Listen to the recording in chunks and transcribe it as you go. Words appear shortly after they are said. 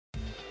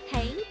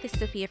is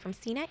Sophia from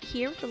CNET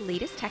here with the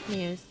latest tech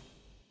news.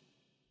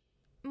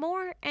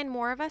 More and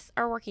more of us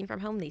are working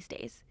from home these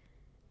days,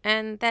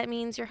 and that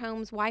means your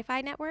home's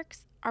Wi-Fi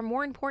networks are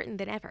more important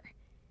than ever.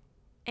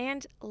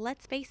 And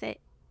let's face it,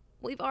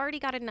 we've already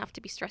got enough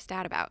to be stressed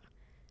out about.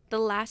 The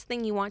last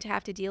thing you want to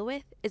have to deal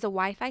with is a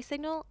Wi-Fi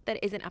signal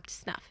that isn't up to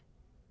snuff.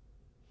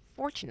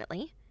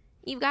 Fortunately,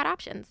 you've got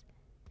options.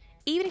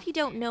 Even if you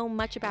don't know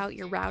much about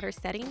your router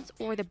settings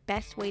or the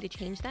best way to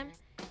change them,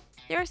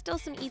 there are still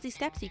some easy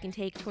steps you can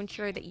take to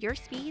ensure that your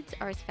speeds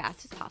are as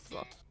fast as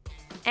possible.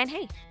 And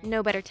hey,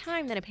 no better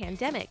time than a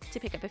pandemic to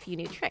pick up a few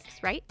new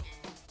tricks, right?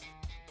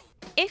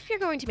 If you're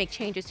going to make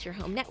changes to your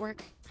home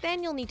network,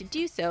 then you'll need to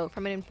do so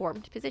from an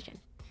informed position.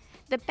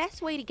 The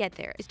best way to get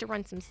there is to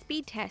run some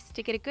speed tests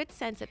to get a good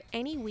sense of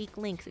any weak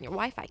links in your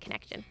Wi-Fi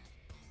connection.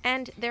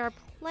 And there are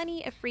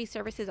plenty of free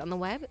services on the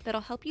web that'll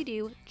help you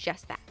do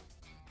just that.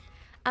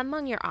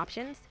 Among your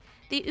options,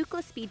 the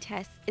Ookla speed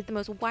test is the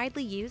most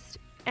widely used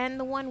and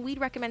the one we'd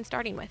recommend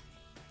starting with.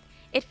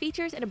 It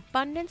features an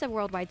abundance of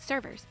worldwide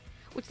servers,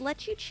 which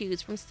lets you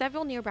choose from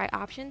several nearby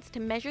options to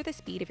measure the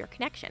speed of your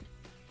connection.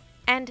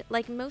 And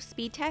like most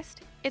speed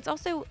tests, it's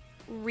also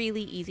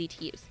really easy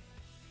to use.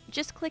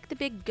 Just click the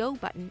big Go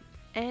button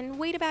and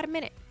wait about a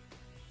minute.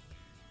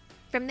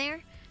 From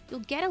there, you'll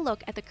get a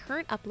look at the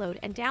current upload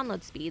and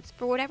download speeds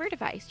for whatever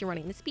device you're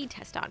running the speed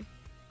test on,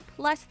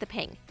 plus the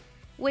ping,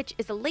 which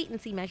is a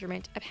latency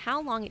measurement of how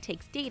long it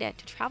takes data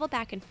to travel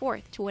back and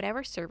forth to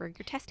whatever server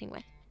you're testing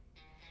with.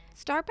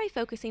 Start by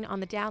focusing on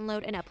the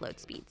download and upload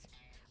speeds.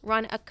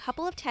 Run a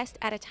couple of tests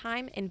at a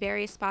time in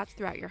various spots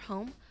throughout your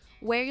home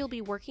where you'll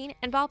be working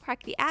and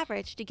ballpark the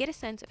average to get a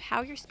sense of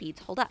how your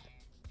speeds hold up.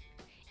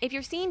 If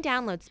you're seeing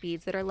download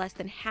speeds that are less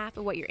than half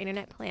of what your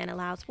internet plan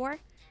allows for,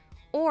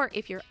 or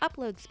if your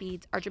upload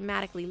speeds are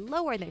dramatically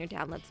lower than your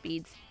download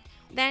speeds,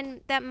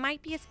 then that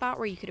might be a spot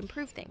where you could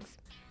improve things.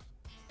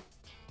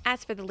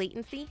 As for the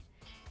latency,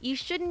 you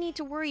shouldn't need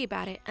to worry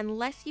about it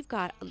unless you've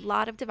got a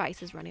lot of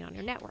devices running on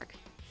your network,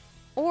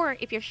 or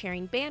if you're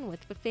sharing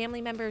bandwidth with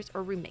family members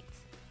or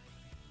roommates.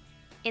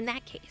 In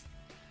that case,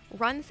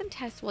 run some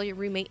tests while your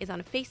roommate is on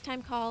a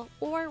FaceTime call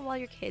or while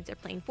your kids are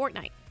playing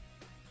Fortnite.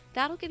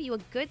 That'll give you a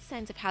good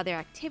sense of how their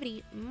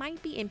activity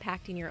might be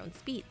impacting your own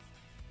speeds.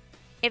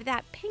 If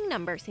that ping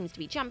number seems to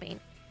be jumping,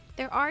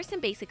 there are some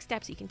basic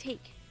steps you can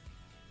take.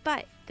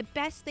 But the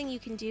best thing you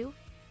can do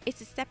is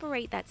to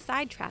separate that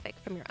side traffic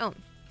from your own.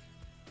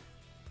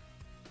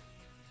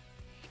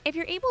 If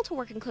you're able to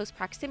work in close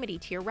proximity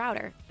to your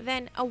router,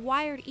 then a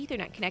wired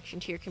Ethernet connection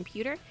to your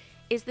computer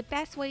is the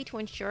best way to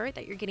ensure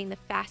that you're getting the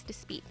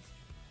fastest speeds.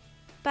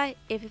 But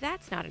if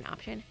that's not an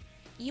option,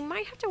 you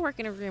might have to work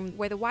in a room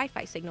where the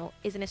Wi-Fi signal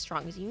isn't as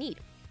strong as you need.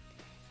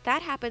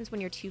 That happens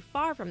when you're too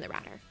far from the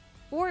router,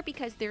 or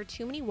because there are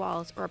too many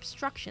walls or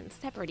obstructions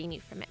separating you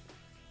from it.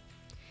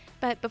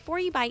 But before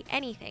you buy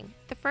anything,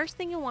 the first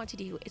thing you'll want to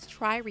do is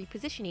try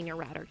repositioning your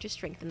router to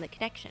strengthen the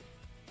connection.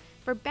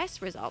 For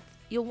best results,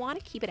 you'll want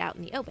to keep it out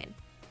in the open,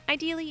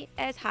 ideally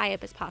as high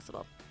up as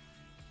possible.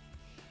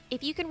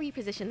 If you can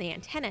reposition the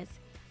antennas,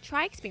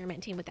 try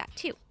experimenting with that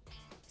too.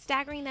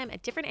 Staggering them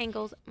at different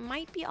angles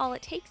might be all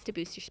it takes to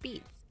boost your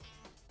speeds.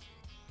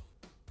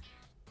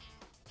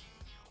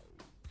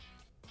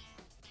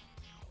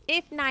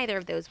 If neither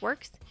of those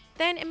works,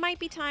 then it might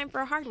be time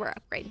for a hardware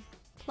upgrade.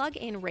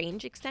 Plug-in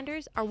range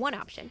extenders are one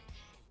option,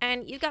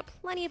 and you've got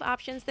plenty of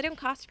options that don't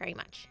cost very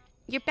much.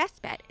 Your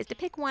best bet is to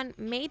pick one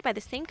made by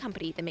the same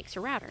company that makes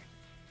your router.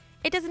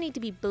 It doesn't need to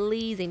be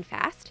blazing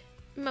fast,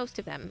 most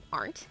of them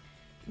aren't,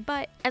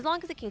 but as long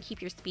as it can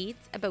keep your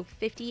speeds above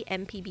 50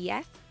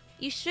 Mbps,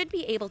 you should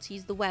be able to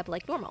use the web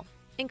like normal,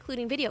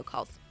 including video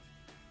calls.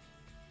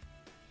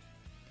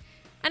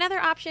 Another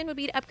option would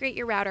be to upgrade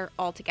your router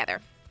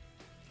altogether.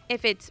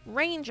 If it's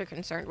range you're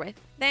concerned with,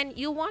 then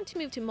you'll want to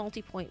move to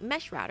multi-point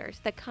mesh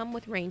routers that come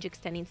with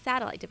range-extending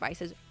satellite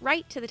devices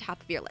right to the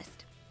top of your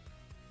list.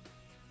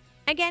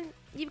 Again,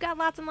 you've got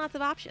lots and lots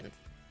of options.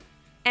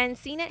 And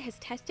CNET has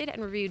tested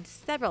and reviewed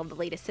several of the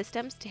latest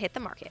systems to hit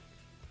the market.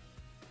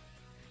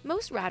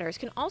 Most routers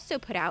can also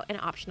put out an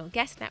optional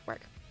guest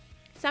network,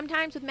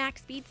 sometimes with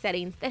max speed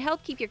settings that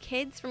help keep your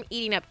kids from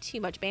eating up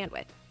too much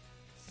bandwidth.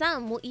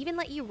 Some will even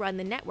let you run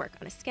the network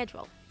on a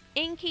schedule,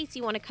 in case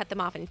you want to cut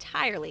them off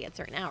entirely at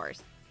certain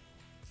hours.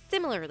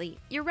 Similarly,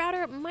 your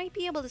router might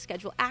be able to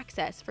schedule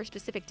access for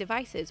specific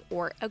devices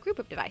or a group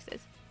of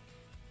devices.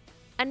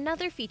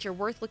 Another feature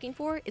worth looking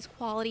for is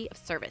quality of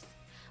service,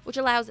 which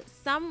allows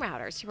some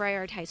routers to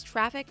prioritize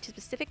traffic to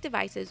specific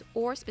devices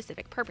or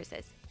specific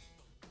purposes.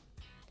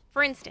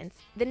 For instance,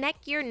 the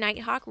Netgear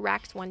Nighthawk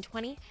RAX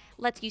 120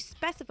 lets you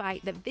specify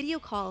that video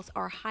calls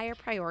are a higher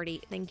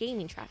priority than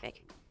gaming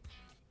traffic.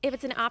 If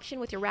it's an option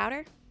with your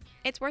router,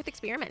 it's worth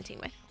experimenting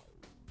with.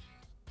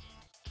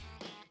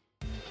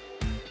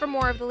 For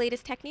more of the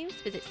latest tech news,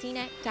 visit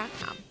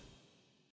cnet.com.